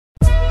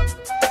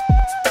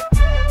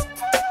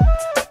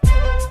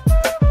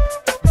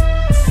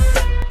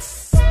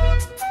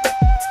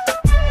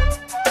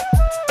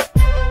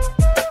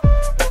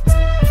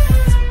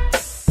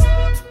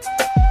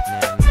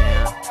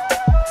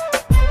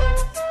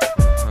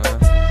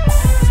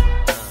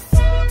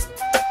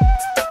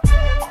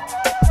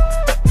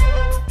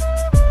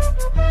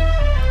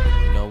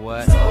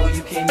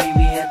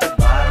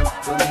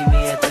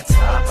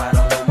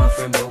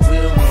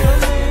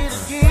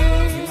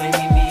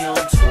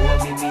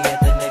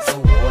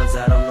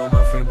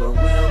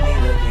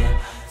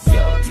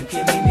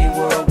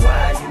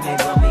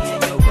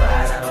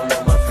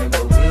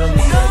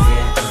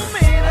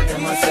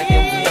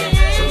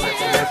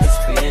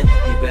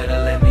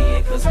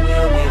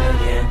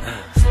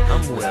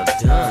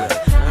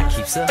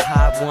life's a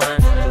hot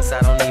one, plus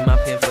I don't need my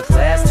pen for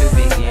class to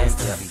begin.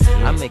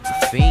 I make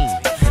you fiend,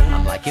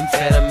 I'm like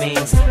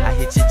amphetamines. I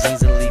hit your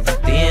jeans and leave you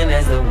thin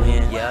as the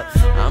wind. Yep,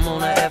 I'm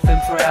on a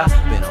effing prowl,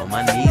 been on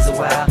my knees a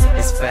while.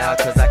 It's foul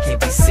cause I can't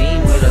be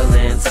seen with a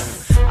lens.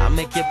 I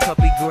make your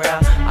puppy growl,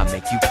 I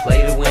make you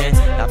play to win.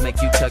 I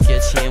make you tuck your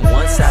chin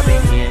once I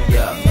begin.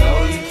 Yeah,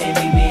 no, you can't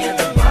meet me at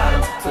the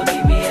bottom, but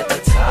meet me at the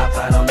top.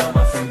 I don't know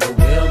my friend, but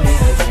we'll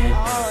meet again.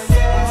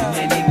 You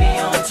may meet me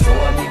on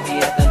tour, meet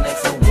me at the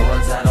next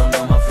awards. I don't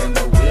know my friend,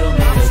 but we'll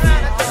meet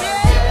again.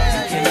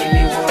 You can meet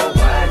me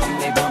worldwide, you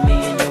may bump me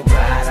in your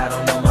ride. I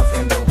don't know my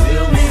friend, but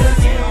we'll meet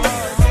again.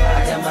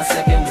 I got my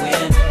second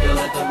win, you'll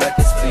let the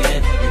record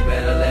spin. You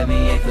better let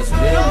me in, cause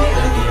we'll meet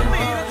again.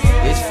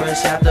 It's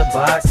fresh out the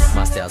box,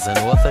 my style's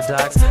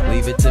unorthodox.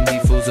 Leave it to me,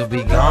 fools will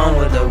be gone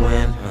with the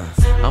wind.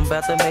 I'm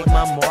about to make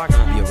my mark,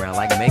 be around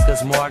like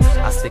Maker's Mark.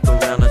 I stick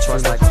around the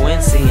charts like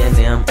Quincy and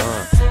them.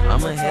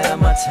 I'm ahead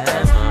of my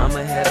time, I'm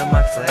ahead of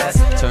my class.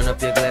 Turn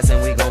up your glass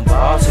and we gon'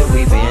 ball till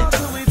we bend.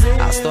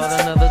 I'll start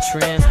another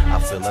trend, I'll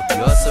fill up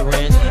your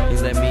syringe. You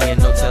let me in,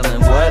 no telling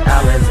what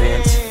I'll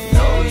invent.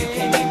 No, you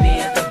can't meet me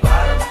at the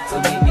bottom,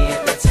 but meet me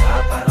at the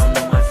top. I don't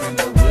know my friend,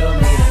 but we'll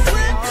meet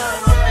again.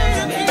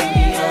 You may meet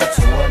me on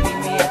tour, meet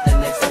me at the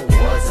next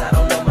awards. I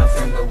don't know my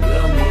friend, but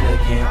we'll meet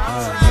again.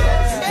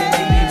 You can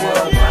meet me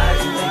worldwide,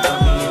 you may bump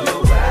me in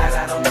your ride.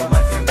 I don't know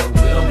my friend, but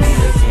we'll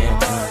meet again.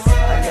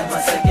 I got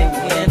my second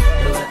win,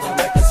 you'll let the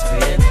record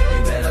spin. You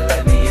better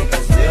let me in,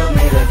 cause we'll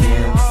meet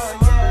again.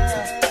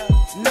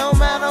 No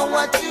matter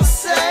what you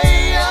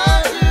say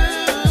or do,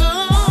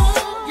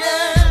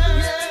 yeah,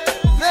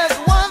 there's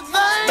one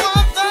thing you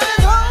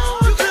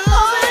can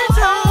only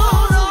do,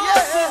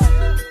 yeah.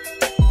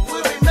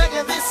 We'll be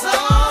making this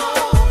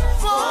song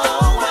for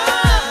a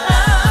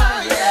while,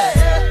 yeah.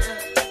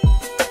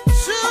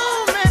 2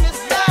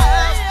 minutes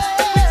left,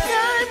 we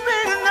can't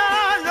make it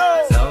now, no.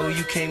 No,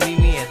 you can't meet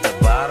me at the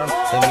bottom,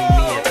 but meet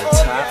me at the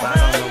top. I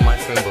don't know my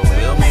friend, but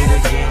we'll meet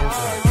again.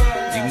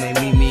 You may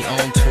meet me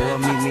on tour,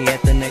 meet me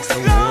at the next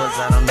awards.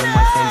 I don't know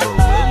my friend, but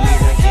we'll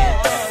meet again.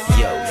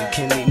 Yo, you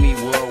can meet me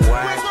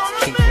worldwide,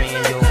 keep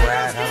paying your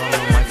ride. I don't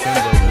know my friend,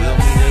 but we'll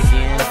meet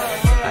again.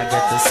 I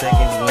got the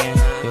second win,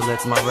 you'll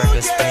let my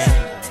record spin.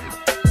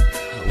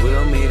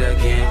 We'll meet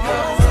again.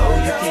 No,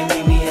 you can't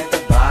meet me at the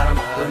bottom,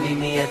 but meet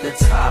me at the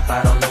top.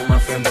 I don't know my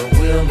friend, but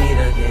we'll meet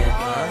again.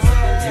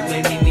 You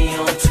may meet me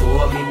on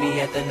tour, meet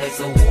me at the next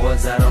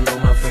awards. I don't know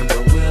my friend,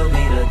 but we'll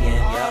meet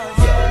again.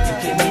 Yo, you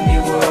can meet me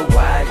worldwide.